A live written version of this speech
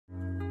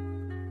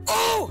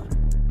Oh!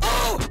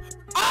 Oh!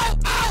 Oh!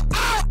 Oh!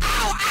 Oh!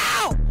 Oh!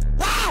 Ow!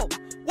 Wow!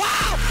 Wow!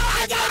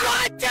 I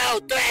got 1,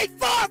 2, 3,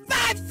 4,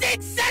 5,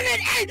 6, 7,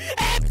 8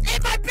 M's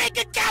in my bank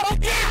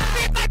account.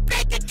 Yeah! In my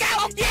bank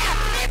account.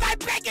 Yeah! In my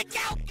bank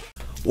account.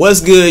 What's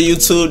good,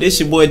 YouTube? This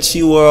your boy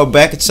Chi World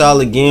back at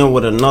y'all again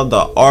with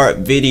another art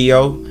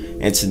video.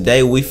 And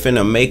today we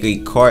finna make a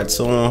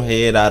cartoon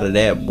head out of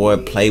that boy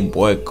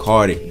Playboi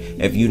Carti.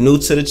 If you new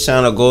to the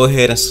channel, go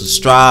ahead and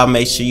subscribe.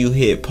 Make sure you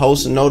hit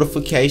post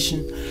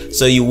notification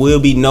so you will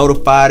be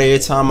notified every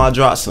time I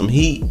drop some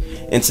heat.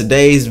 In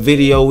today's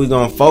video, we're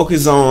gonna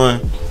focus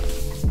on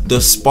the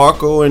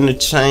sparkle in the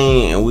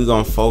chain, and we're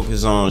gonna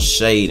focus on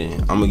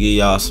shading. I'm gonna give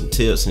y'all some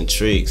tips and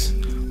tricks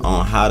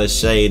on how to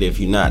shade if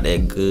you're not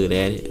that good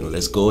at it. And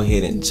let's go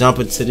ahead and jump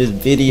into this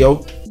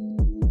video.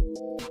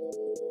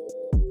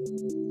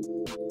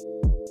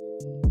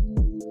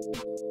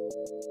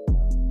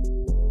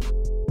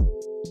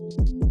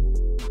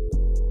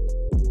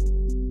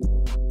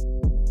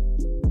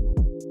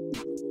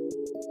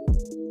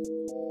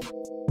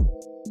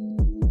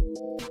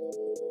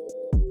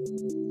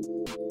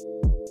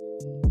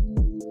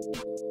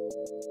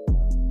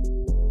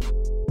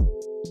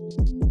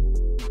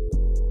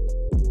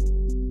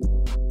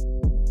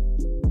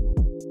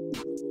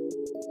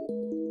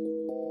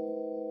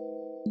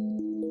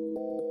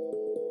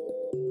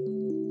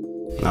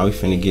 Now we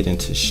finna get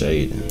into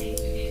shading.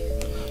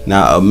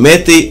 Now a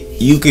method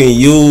you can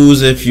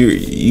use if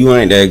you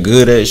ain't that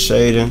good at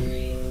shading,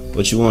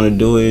 what you want to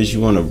do is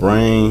you want to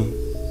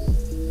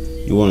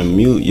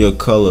mute your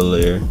color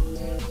layer.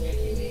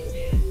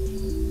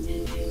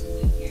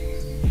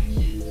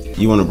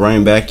 You want to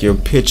bring back your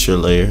picture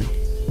layer.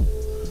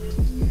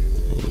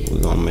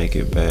 We're gonna make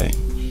it back.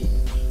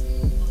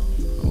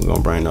 We're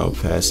gonna bring the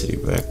opacity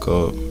back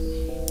up.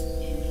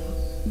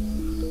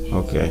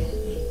 Okay.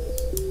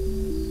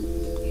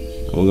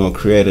 We're gonna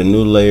create a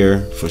new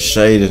layer for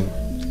shading.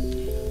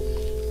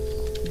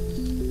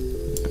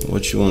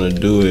 What you want to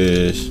do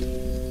is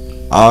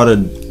all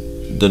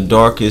the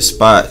darkest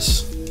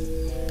spots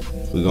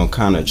we're gonna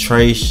kind of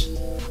trace,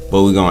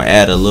 but we're gonna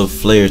add a little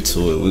flair to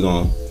it.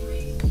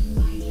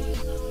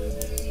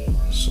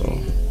 So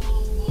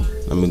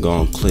let me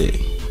go and click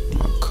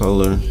my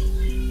color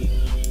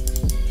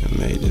and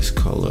make this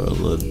color a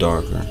little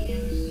darker.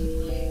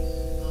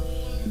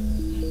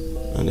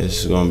 And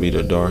this is gonna be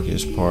the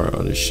darkest part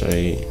of the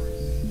shade.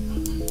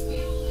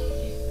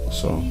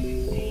 So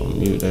we're gonna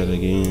mute that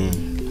again.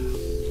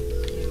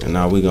 And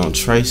now we're gonna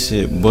trace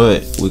it,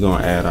 but we're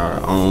gonna add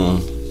our own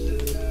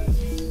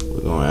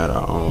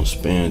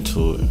spin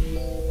to it.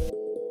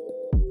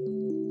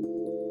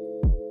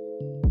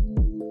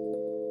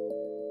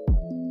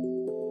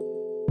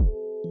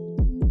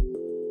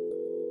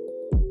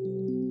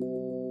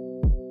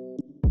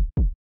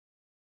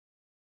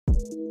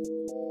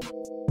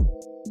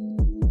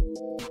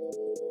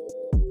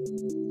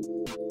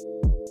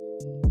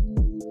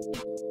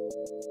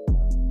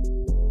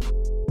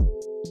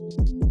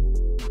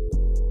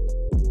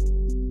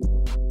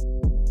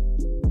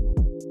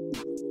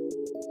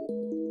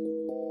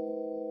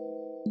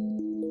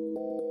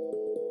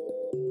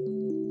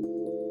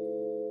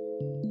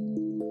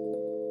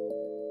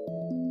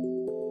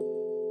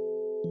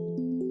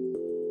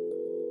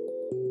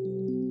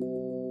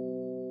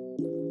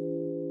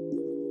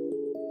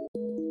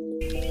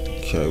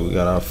 Okay, we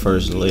got our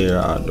first layer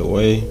out of the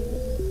way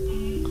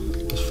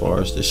as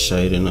far as the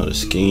shading of the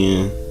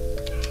skin.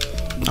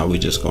 Now we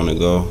just gonna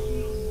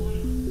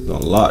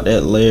lock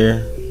that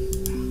layer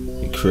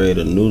and create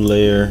a new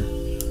layer,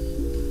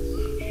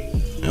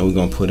 and we're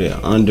gonna put it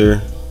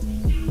under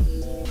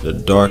the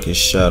darkest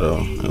shadow,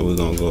 and we're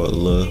gonna go a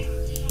little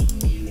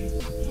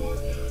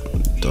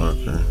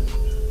darker,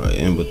 or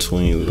in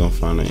between. We're gonna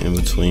find an in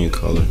between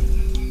color.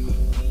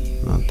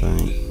 I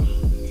think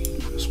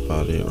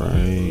spot it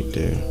right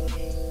there.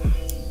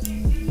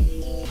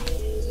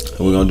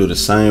 And we're gonna do the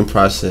same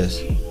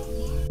process.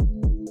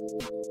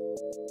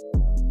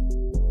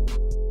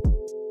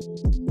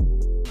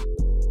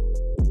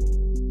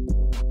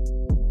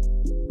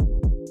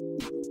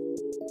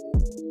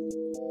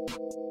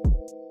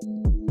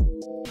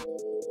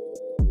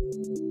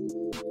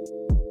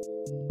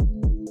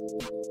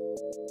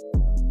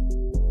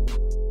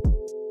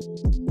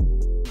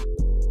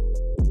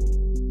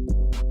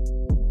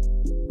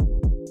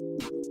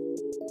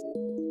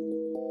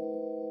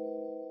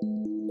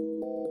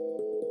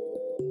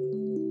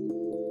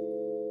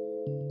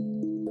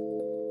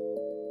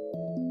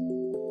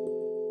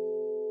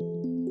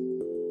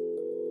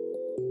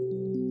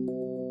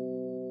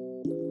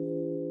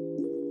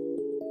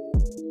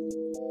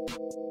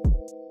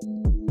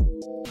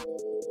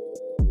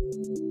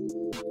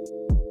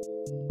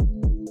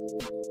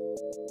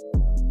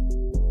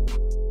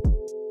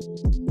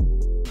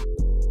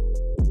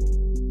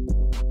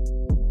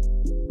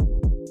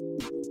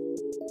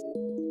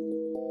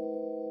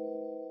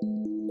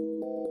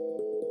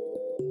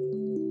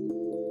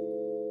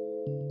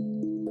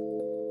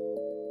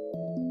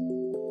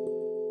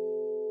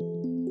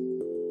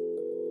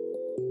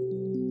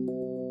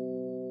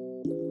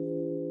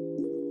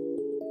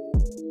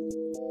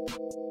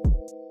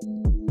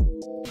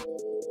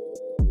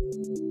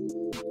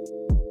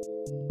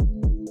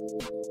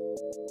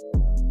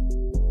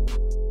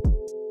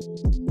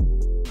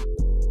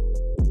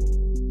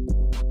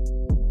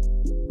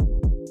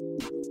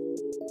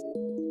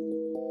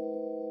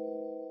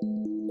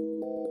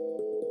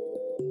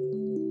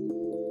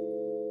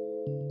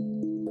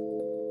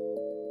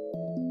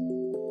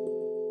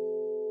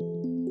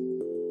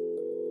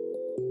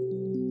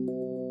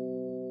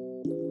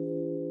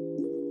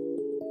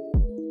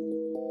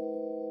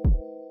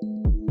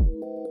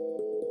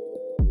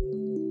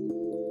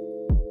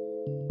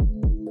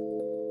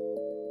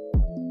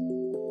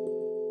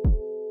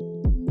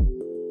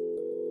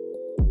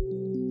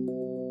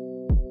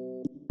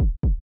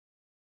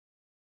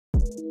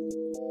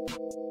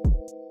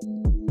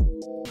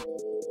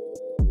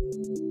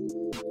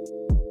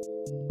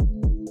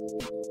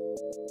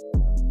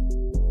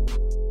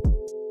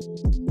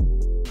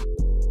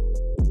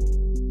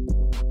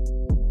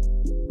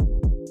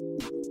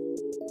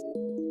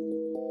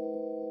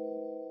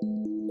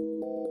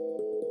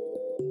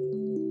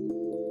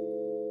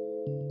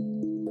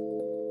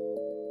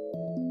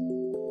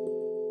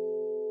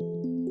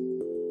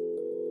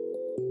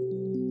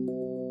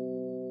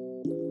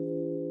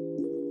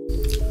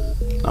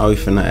 Now we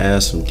finna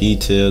add some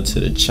detail to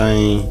the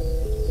chain.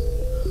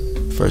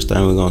 First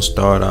thing we're gonna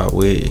start out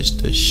with is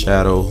the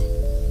shadow.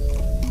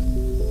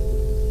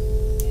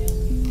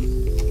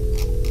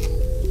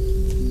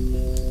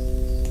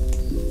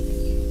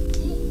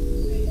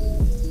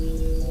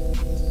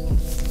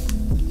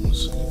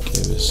 So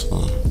give it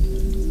some.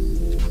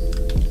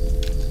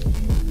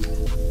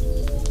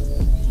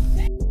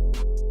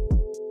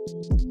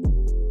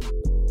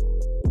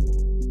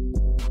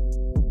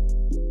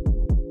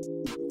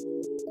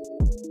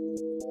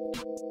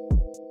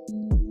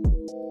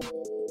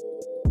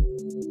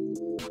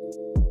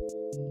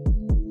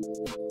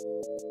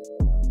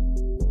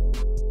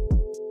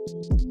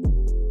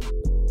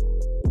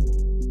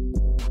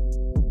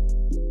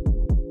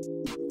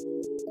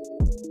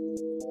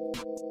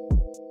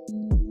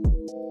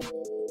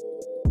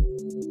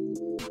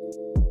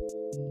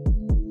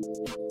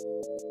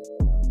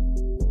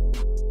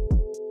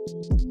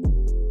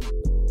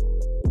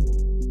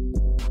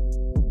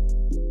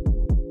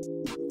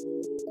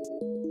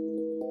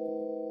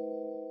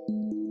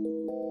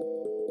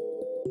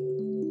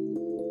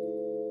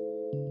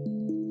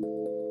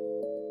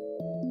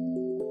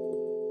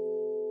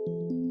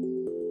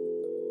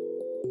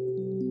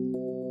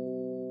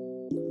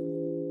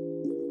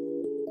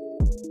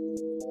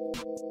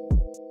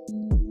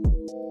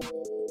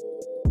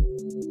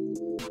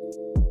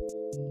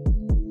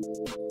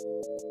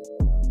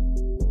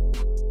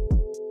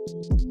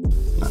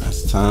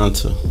 Time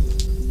to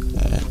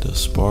add the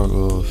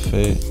sparkle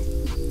effect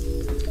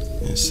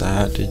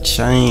inside the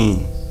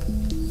chain.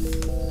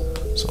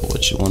 So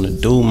what you want to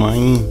do,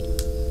 man,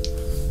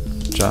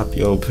 drop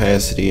your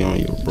opacity on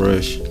your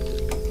brush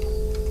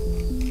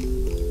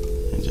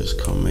and just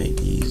come make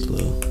these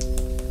little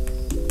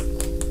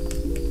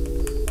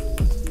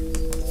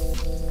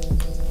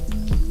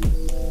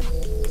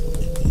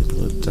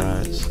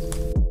dots.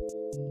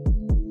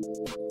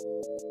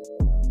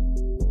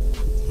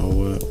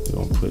 We're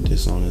gonna put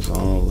this on its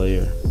own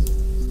layer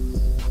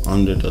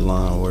under the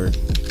line work.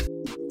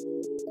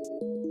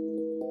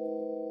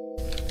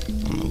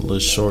 And a little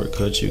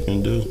shortcut you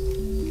can do.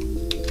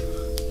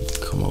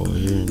 Come over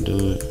here and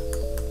do it.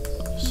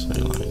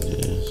 Say like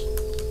this.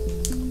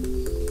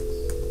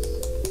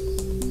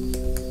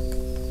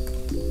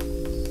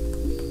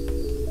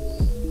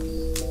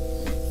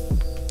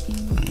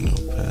 Bring the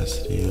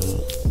opacity up.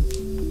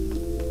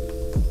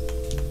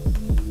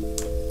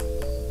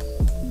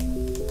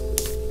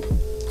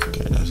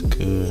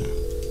 Good.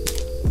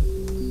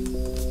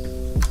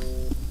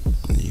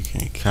 You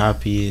can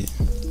copy it.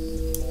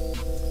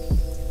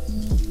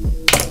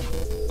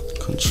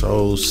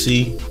 Control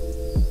C.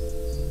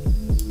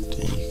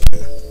 Then you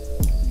can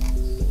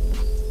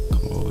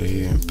come over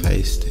here and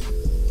paste it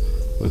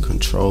with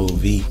Control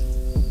V.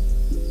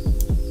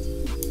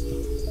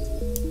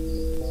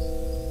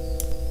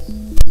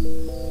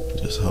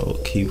 Just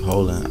keep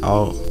holding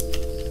Alt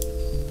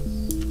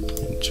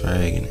and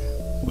dragging it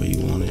where you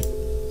want it.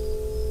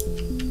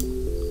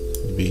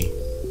 Be.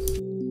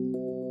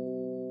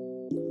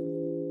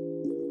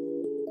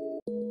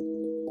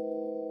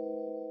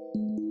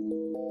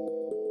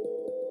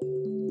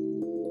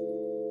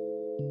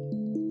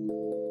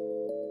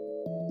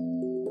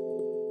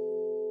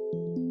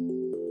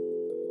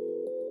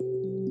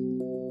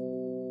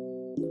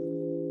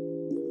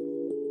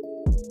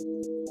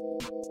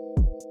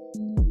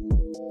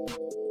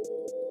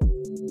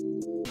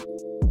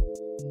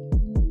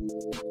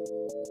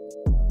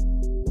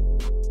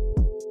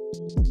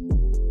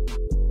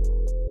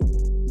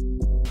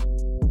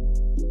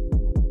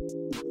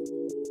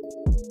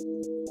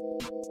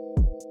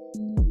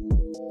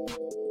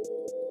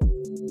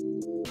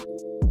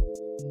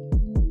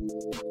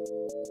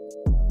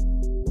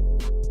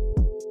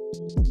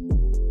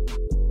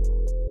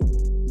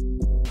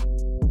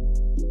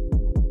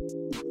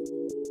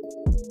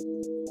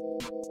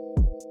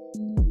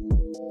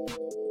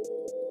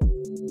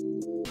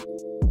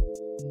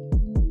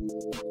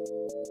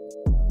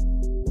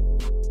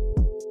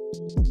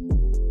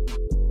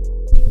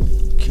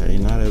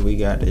 Now that we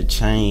got the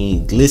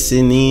chain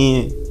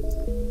glistening,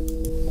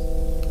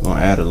 gonna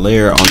add a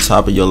layer on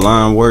top of your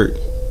line work.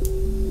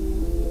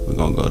 We're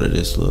gonna go to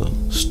this little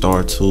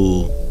star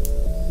tool,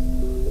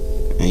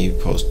 and you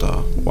post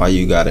off. While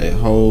you gotta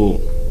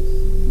hold,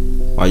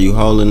 while you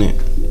holding it,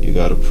 you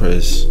gotta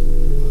press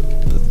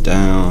the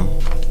down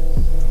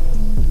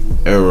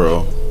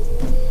arrow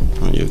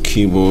on your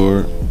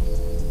keyboard.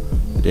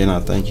 Then I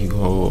think you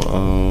hold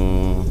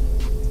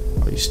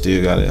you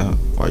still got it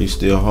while you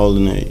still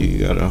holding it, you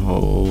gotta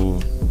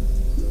hold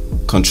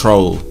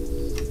Control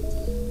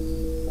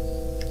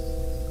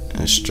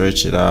and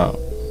stretch it out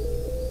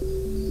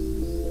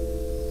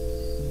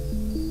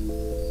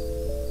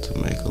to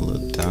make a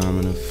little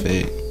diamond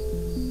effect.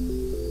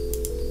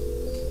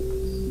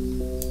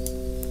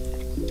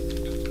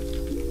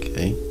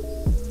 Okay,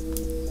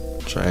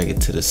 drag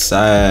it to the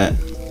side.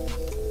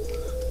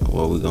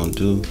 What we're gonna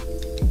do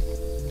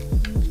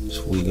is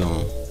we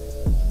gonna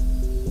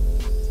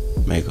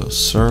make a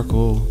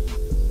circle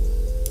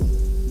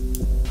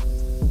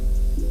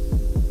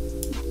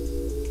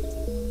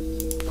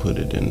put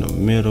it in the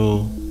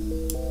middle.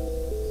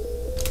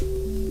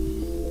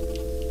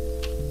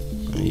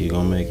 And you're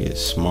gonna make it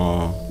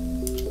small.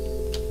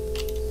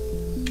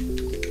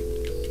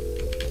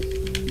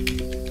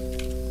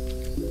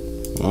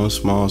 One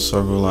small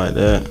circle like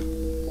that.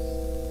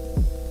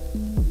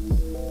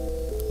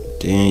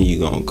 Then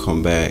you're gonna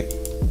come back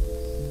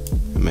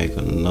and make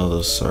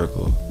another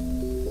circle.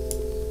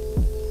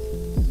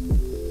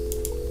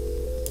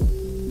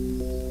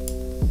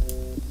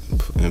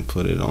 And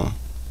put it on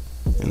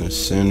in the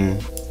center.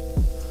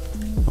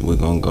 And we're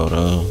gonna go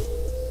to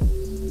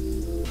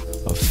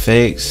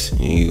effects,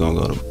 and you're gonna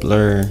go to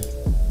blur,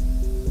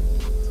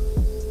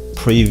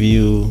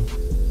 preview.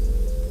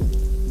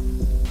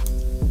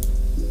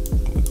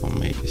 We're gonna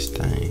make this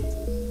thing.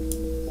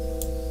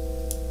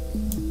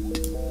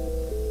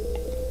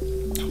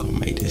 Gonna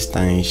make this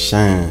thing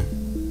shine.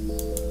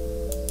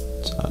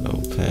 Try the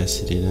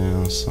opacity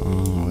down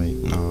some. Wait,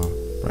 no,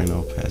 bring the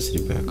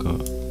opacity back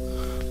up.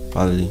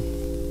 Probably,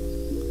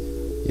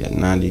 yeah,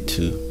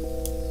 92.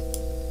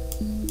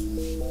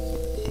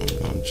 I'm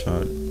gonna try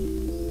to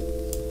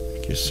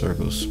make your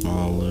circle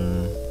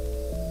smaller.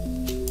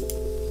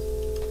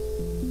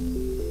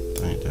 I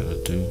think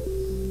that'll do.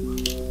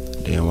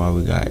 Then while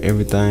we got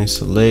everything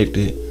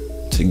selected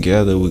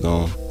together, we're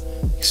gonna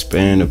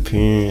expand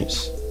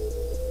appearance.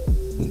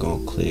 We're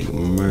gonna click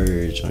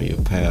merge on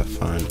your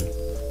pathfinder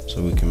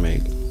so we can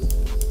make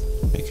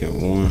it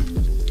one.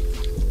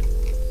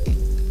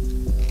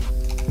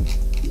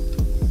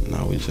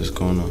 Now we're just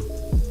gonna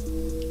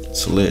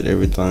select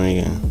everything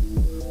and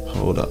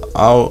hold the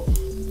Alt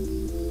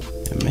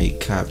and make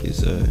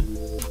copies of it.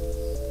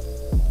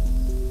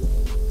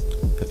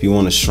 If you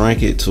want to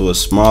shrink it to a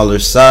smaller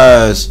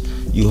size,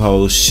 you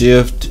hold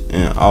Shift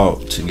and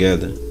Alt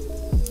together.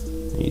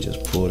 And you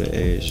just pull the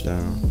edge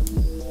down.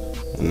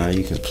 And now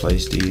you can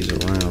place these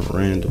around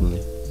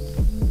randomly.